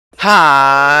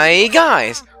Hi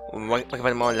guys! Welcome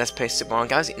to more Let's Play Super Mario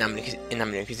Galaxy, and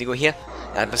I'm Nico here.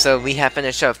 In that episode, we have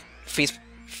finished up Freeze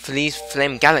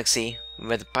Flame Galaxy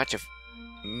with a bunch of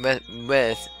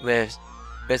with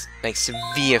like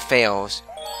severe fails.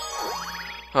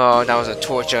 Oh, that was a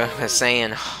torture.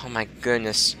 Saying, oh my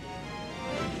goodness.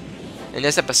 In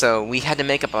this episode, we had to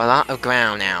make up a lot of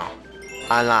ground now,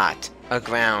 a lot of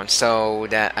ground, so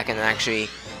that I can actually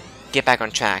get back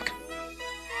on track.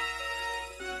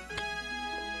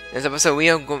 In this episode, we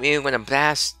are going to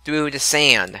blast through the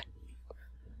sand.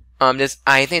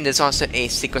 I think there's also a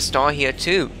secret star here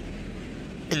too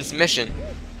in this mission.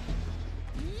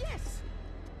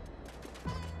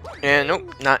 And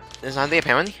nope, it's not there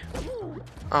apparently.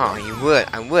 Oh,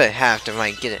 I would have to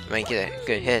get a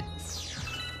good hit.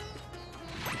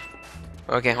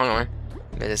 Okay, hold on.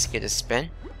 Let's get a spin.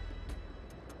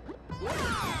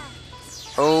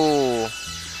 Oh.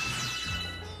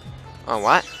 Oh,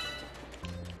 what?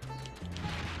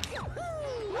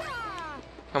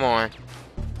 Come on.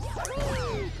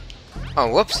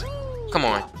 Oh, whoops. Come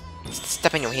on.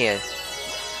 Step in your head.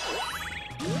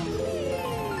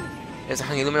 There's a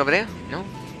hungry lumen over there? No?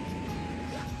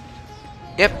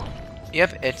 Yep.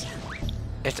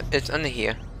 It's under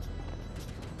here.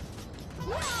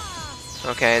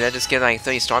 Okay, let's just get like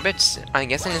 30 star bits. I'm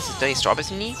guessing this is 30 star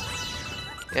bits you need.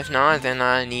 If not, then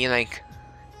I need like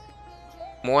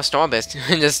more star bits.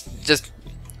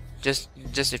 just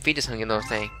defeat this hungry little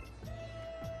thing.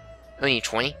 Only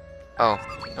 20? Oh,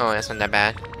 that's not that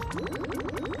bad.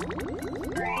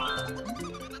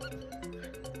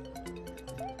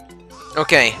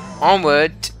 Okay,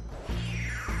 onward.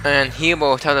 And he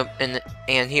will tell the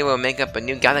and he will make up a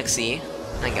new galaxy,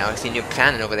 new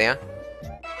planet over there.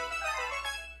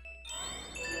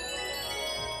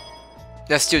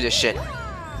 Let's do this shit.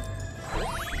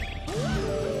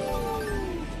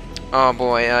 Oh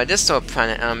boy, this little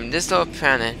planet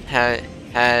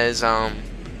has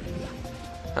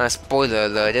spoiler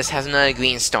alert, this has another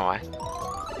green star.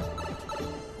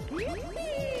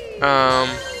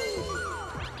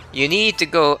 You need to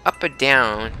go up or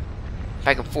down,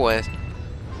 back and forth,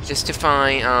 just to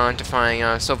find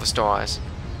silver stars.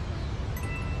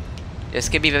 This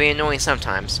can be very annoying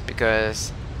sometimes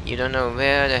because you don't know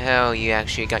where the hell you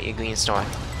actually got your green star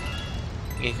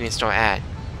at.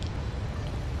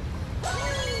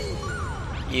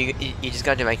 You just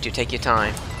got to take your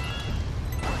time.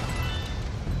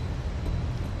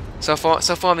 So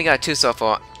far we got 2 so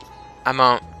far. I'm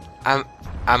on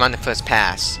the first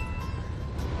pass.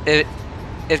 If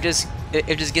this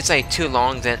gets like too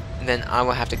long, then I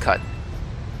will have to cut.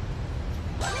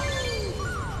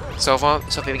 So far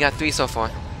we got 3 so far.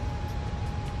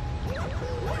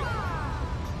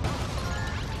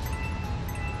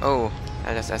 Oh,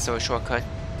 that's a shortcut.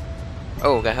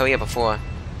 Oh, gotta hurry up before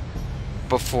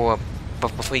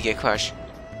you get crushed.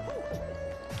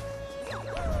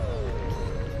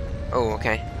 Oh,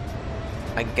 okay.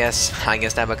 I guess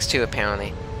that works too,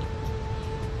 apparently.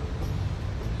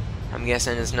 I'm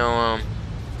guessing there's no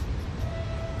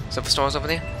silver stars over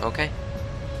there? Okay.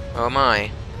 Oh my.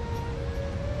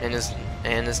 And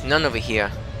there's none over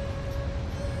here.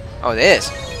 Oh, there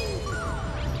is.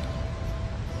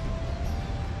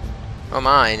 Oh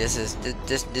my, this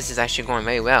is actually going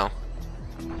very well.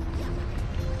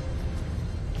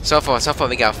 So far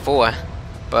we got 4,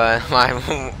 but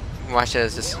watch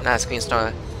this last green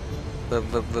star will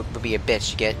be a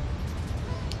bitch, you get?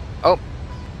 Oh,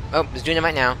 it's doing it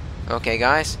right now. Okay,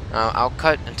 guys, I'll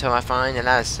cut until I find the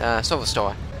last silver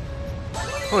star.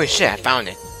 Holy shit, I found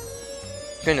it.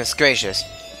 Goodness gracious.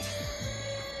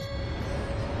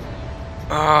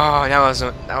 Oh, that was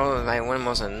like one of the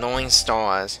most annoying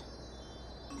stars.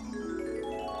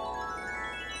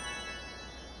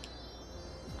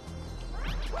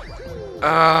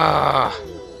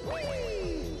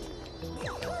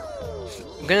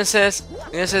 Goodness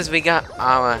says we got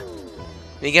our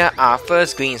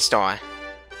first green star.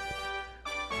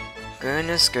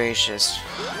 Goodness gracious.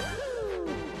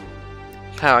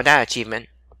 Proud of that achievement.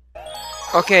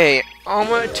 Okay,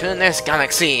 onward to the next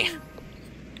galaxy.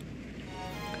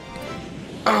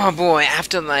 Oh boy,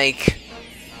 after like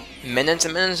minutes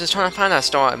and minutes just trying to find that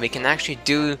star, we can actually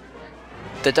do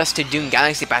the Dusty Dune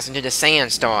Galaxy pass into the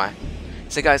Sand Star.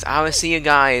 So guys, I will see you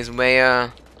guys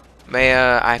where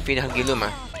I feed Huggy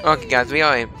Luma. Okay guys, we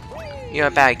are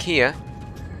back here.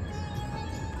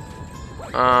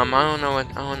 I don't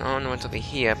know what's over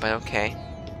here, but okay.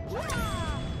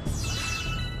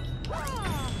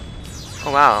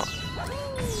 Oh wow.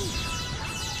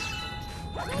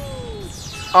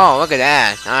 Oh, look at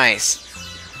that. Nice.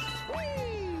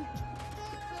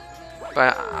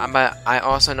 But I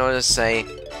also noticed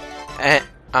I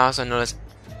also noticed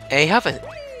a health,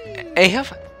 a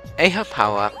health, a health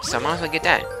power up. So I might as well get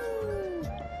that.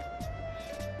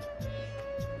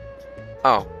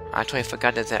 Oh, I totally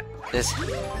forgot that this.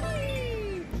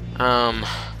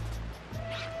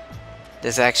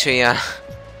 There's actually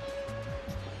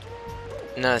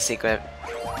another secret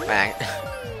bag.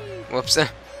 Whoops.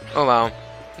 Oh well.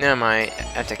 Never mind.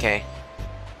 That's okay.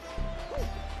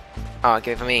 Oh,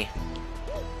 give it for me.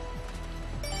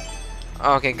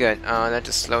 Okay, good. Let's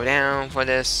just slow down for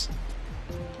this.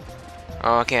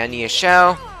 Okay, I need a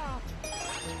shell.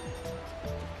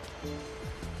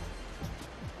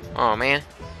 Oh man.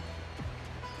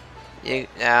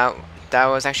 That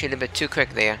was actually a little bit too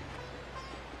quick there.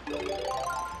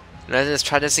 Let's just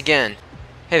try this again.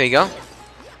 Here we go.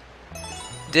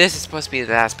 This is supposed to be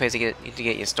the last place to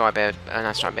get your star bed,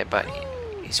 not star bed, but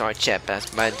your star chip.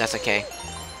 But that's okay.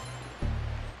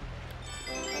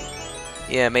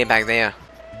 Yeah, maybe back there.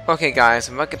 Okay,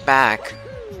 guys, welcome back.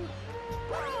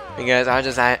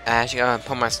 Because I actually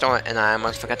put my star and I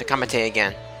almost forgot to commentate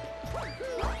again.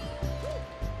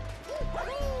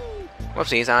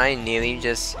 Whoopsies, I nearly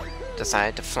just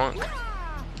decided to flunk.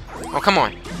 Oh, come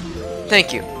on.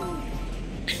 Thank you.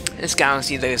 This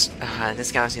galaxy is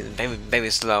very, very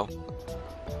slow.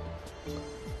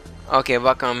 Okay,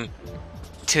 welcome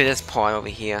to this part over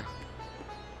here.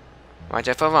 Watch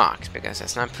out for rocks, because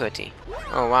that's not pretty.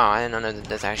 Oh wow, I didn't know that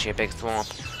there's actually a big swamp.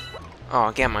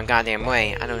 Oh, get my goddamn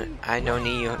way. I don't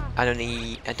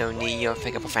need your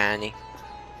fake profanity.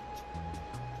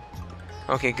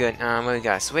 Okay, good. We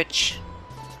got a switch.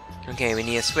 Okay, we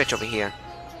need a switch over here.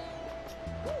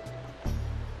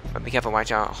 But be careful,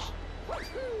 watch out.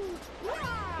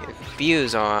 Your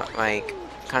views are like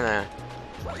kinda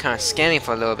scanning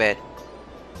for a little bit.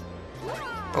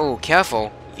 Oh,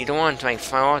 careful. You don't want to like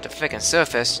fall off the freaking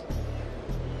surface.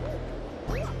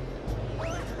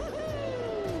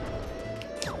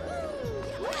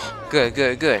 Good,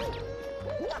 good, good.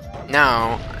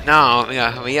 Now we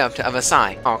gotta hurry up to the other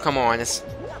side. Oh, come on, this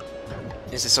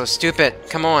is so stupid.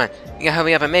 Come on, you gotta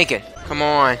hurry up and make it. Come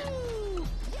on.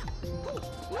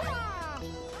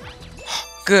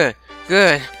 Good,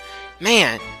 good.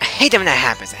 Man, I hate it when that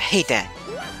happens. I hate that.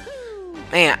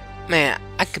 Man,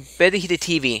 I could barely hear the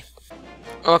TV.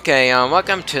 Okay,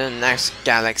 welcome to the next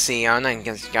galaxy. Not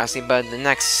galaxy, but the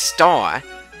next star.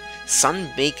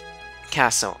 Sunbake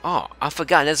Castle. Oh, I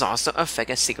forgot there's also a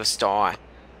freaking secret star.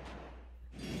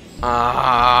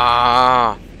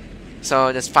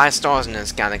 So there's 5 stars in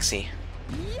this galaxy.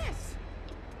 Yes.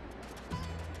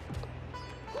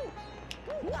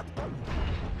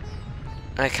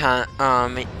 I can't,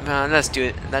 let's do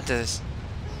it.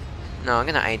 No, I got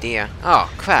an idea. Oh,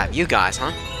 crap, you guys,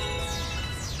 huh?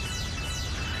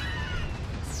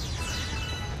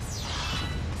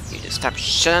 You just stop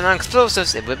shutting on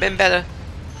explosives, it would've been better.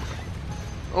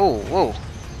 Oh, whoa.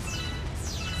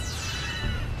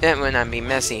 That would not be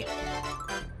messy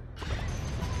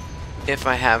if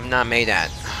I have not made that.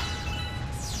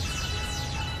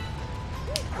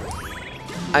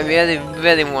 I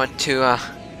really want to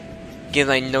give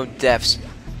like no deaths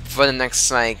for the next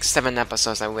like 7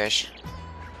 episodes. I wish.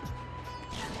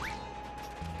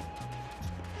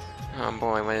 Oh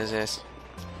boy, what is this?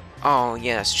 Oh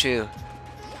yeah, that's true.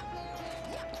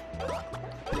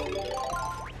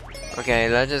 Okay,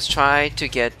 let's just try to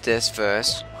get this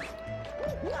first.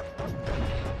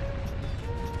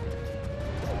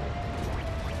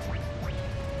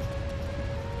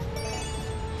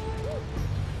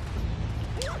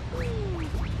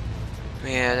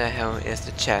 Where the hell is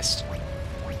the chest?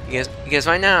 Because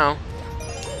right now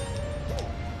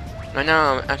I'm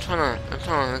trying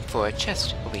to look for a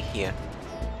chest over here.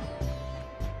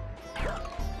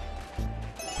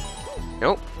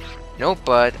 Nope,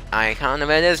 but I can't know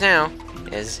where it is now.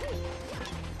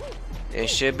 It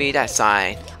should be that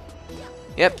side.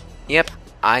 Yep,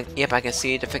 I can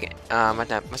see the freaking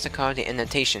what's it called? The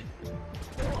indentation.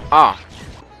 Oh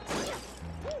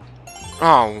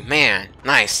man,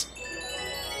 nice.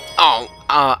 Oh,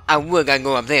 I would gotta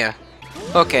go up there.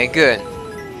 Okay, good.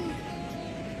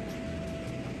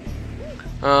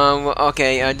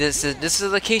 Okay, this is the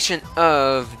location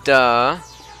of the.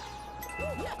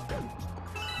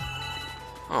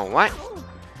 Oh, what?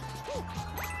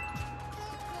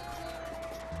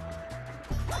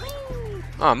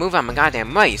 Oh, move out my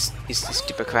goddamn way, you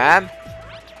stupid crab.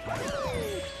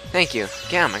 Thank you.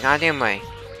 Get out my goddamn way.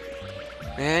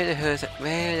 Where the hell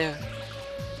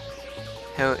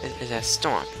is that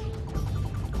storm?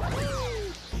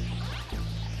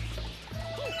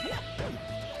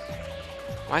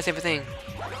 Why is everything?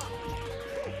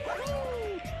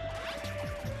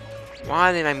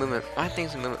 Why are they like moving? Why are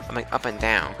things moving like up and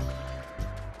down?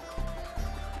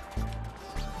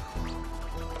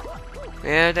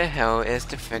 Where the hell is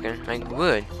the friggin' like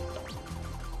wood?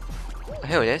 Oh,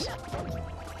 here it is.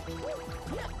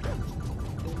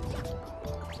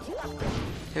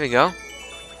 Here we go.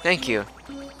 Thank you.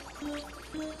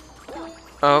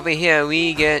 Over here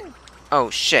we get... Oh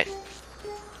shit.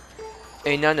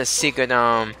 Another secret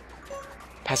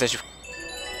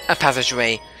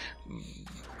passageway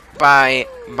by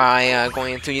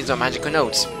going through these magical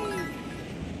notes.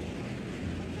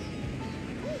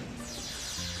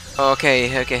 Okay,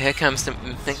 here comes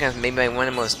maybe like one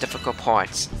of the most difficult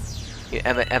parts you're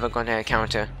ever gonna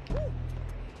encounter.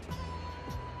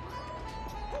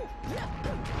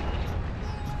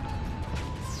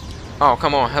 Oh,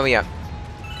 come on, hurry up.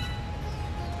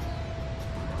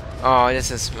 Oh, this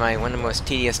is like one of the most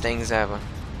tedious things ever.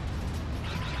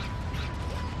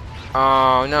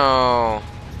 Oh no.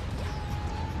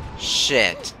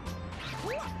 Shit.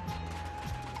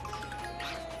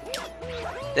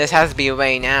 This has to be a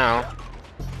way now.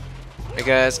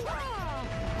 Because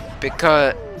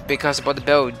the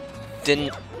bill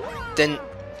didn't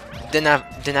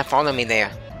follow me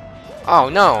there. Oh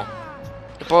no.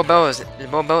 The bull bill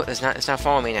is not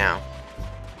following me now.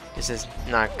 This is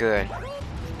not good.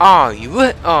 Oh, you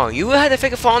would have to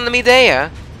figure following me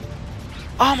there.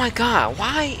 Oh my god,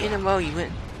 why in a row you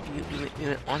went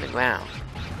on the ground?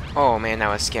 Oh man, that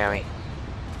was scary.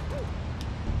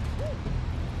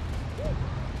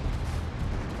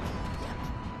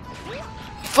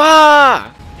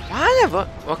 Fuck! Why the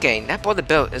okay, that boulder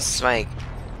built is like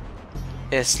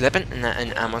slipping and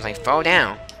I almost like fall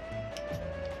down.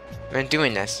 I'm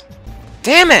doing this.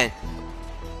 Damn it!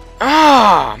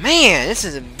 Oh man, this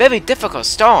is a very difficult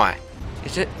start.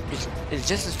 It's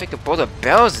just as thick as boulder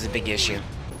bells is a big issue.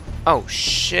 Oh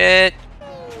shit!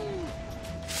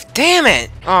 Damn it!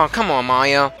 Oh come on,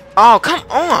 Mario. Oh come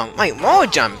on! Wait, more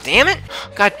jump! Damn it!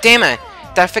 God damn it!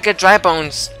 That thick dry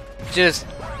bones just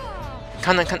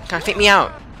kind of fit me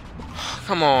out.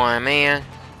 Come on, man.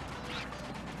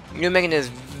 You're making this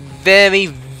very,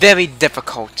 very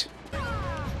difficult.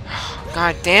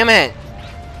 God damn it.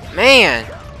 Man.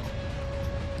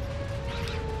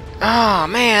 Oh,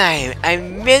 man. I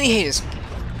really hate this.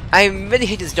 I really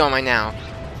hate this dome right now.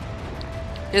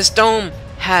 This dome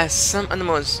has some of the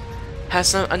most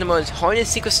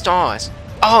hardest secret stars.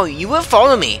 Oh, you will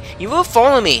follow me. You will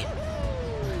follow me.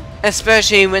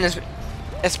 Especially when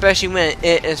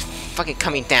it is fucking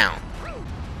coming down.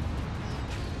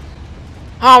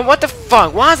 Oh, what the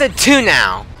fuck? Why is it 2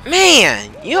 now?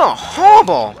 Man, you're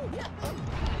horrible.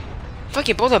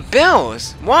 Fucking both the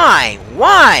bills. Why?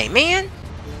 Why, man?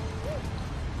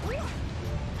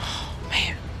 Oh,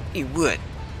 man, you would.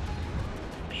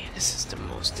 Man, this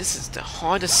is the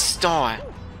hardest star.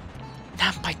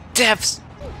 Not by deaths.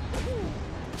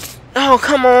 Oh,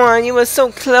 come on, you were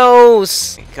so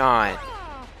close. Oh my god.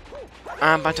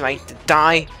 I'm about to like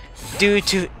die due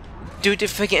to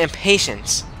freaking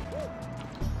impatience.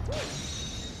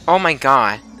 Oh my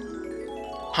god.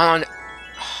 How long?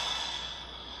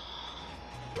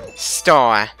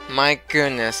 Star. My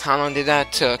goodness, how long did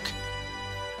that took?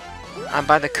 I'm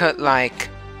about to cut like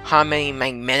how many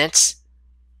minutes?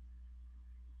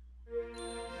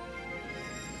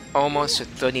 Almost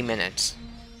 30 minutes.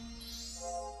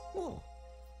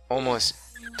 Almost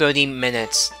 30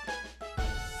 minutes.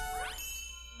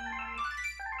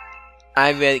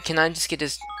 Can I just get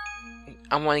this?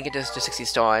 I want to get this to 60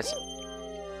 stars.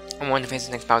 I want to face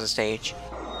the next Bowser stage.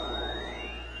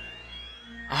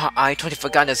 Oh, I totally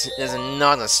forgot there's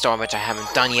another star which I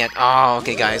haven't done yet. Oh,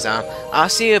 okay, guys. I'll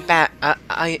see you back.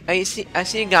 I see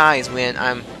you guys when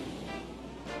I'm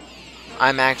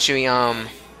actually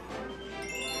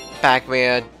back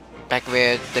where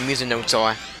the music notes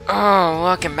are. Oh,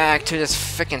 welcome back to this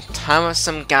freaking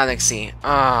tiresome galaxy.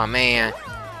 Oh man.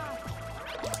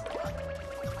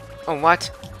 Oh, what?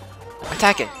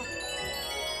 Attack it!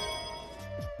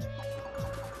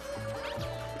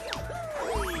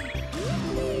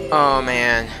 Oh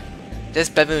man, this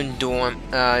bedroom dome,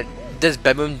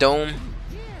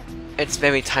 it's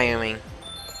very tiring.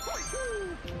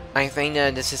 I think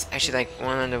that this is actually like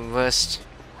one of the worst.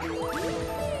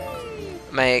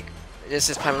 Like, this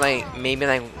is probably like maybe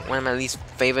like one of my least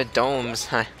favorite domes.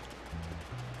 Huh.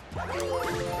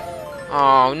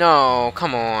 Oh no!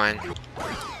 Come on.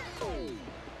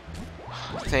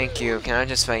 Thank you. Can I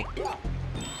just like?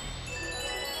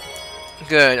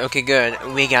 Good. Okay. Good.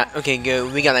 We got. Okay.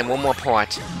 Good. We got like one more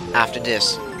part after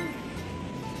this.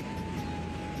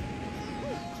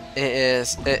 It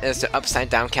is the upside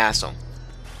down castle.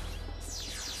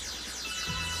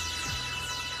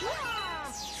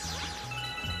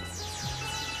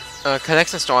 Collect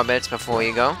some star bits before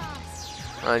you go.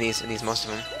 These most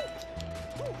of them.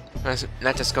 Let's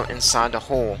just go inside the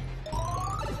hole.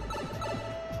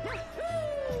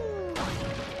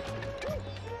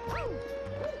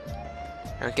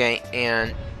 Okay,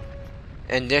 and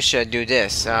this should do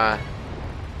this.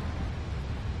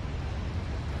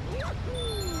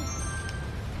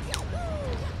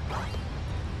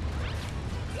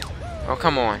 Oh,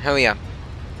 come on, hurry up.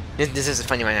 This is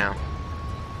funny right now.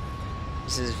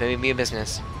 This is very weird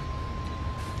business.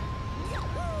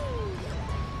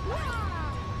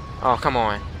 Oh, come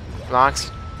on.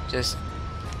 Blocks, just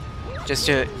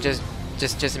to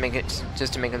make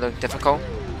it look difficult.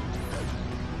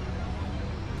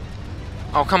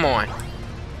 Oh, come on.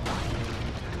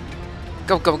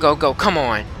 Go, go, go, go, come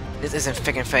on. This isn't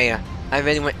freaking fair. I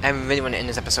really want to end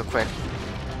this episode quick.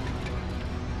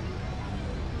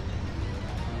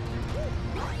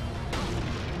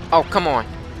 Oh, come on.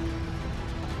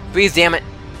 Breathe, damn it.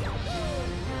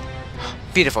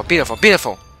 Beautiful, beautiful,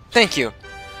 beautiful. Thank you.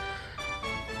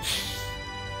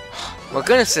 Well,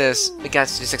 goodness is, we got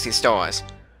to 60 stars.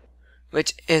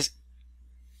 Which is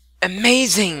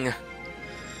amazing.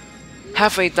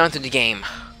 Halfway done through the game.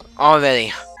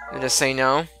 Already. I'll just say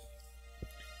no.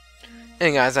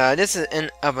 Hey guys, this is the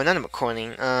end of another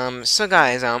recording. So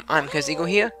guys, I'm Chris Eagle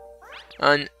here.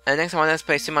 And next time on Let's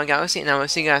Play Super Galaxy, and I will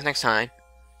see you guys next time.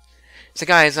 So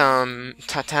guys,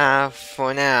 ta-ta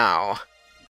for now.